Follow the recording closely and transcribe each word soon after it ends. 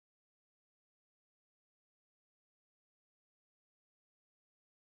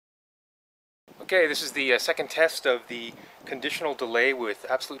Okay, this is the second test of the conditional delay with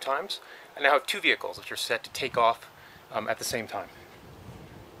absolute times. I now have two vehicles which are set to take off at the same time.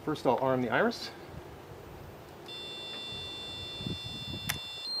 First I'll arm the iris.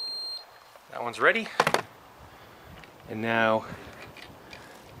 That one's ready. And now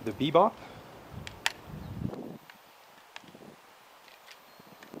the bebop.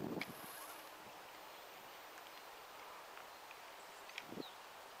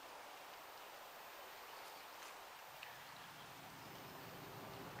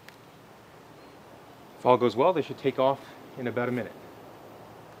 If all goes well, they should take off in about a minute.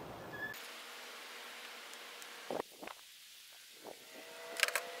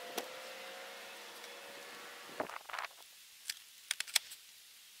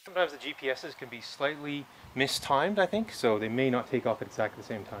 Sometimes the GPSs can be slightly mistimed, I think, so they may not take off at exactly the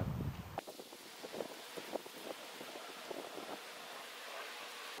same time.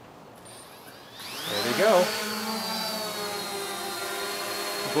 There they go.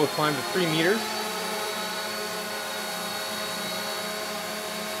 We'll both climb to 3 meters.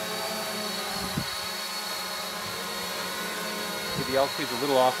 The altitude's a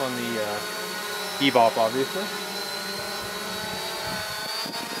little off on the bebop, obviously.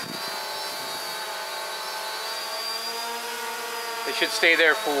 They should stay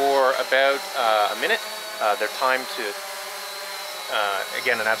there for about a minute. They're timed to,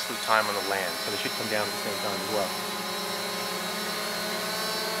 again, an absolute time on the land, so they should come down at the same time as well.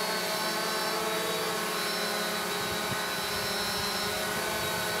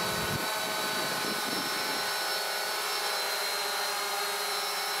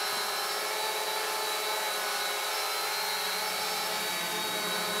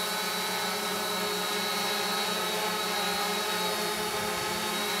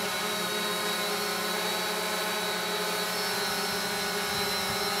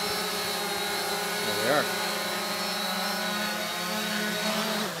 There they are.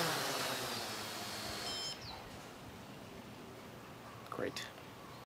 Great.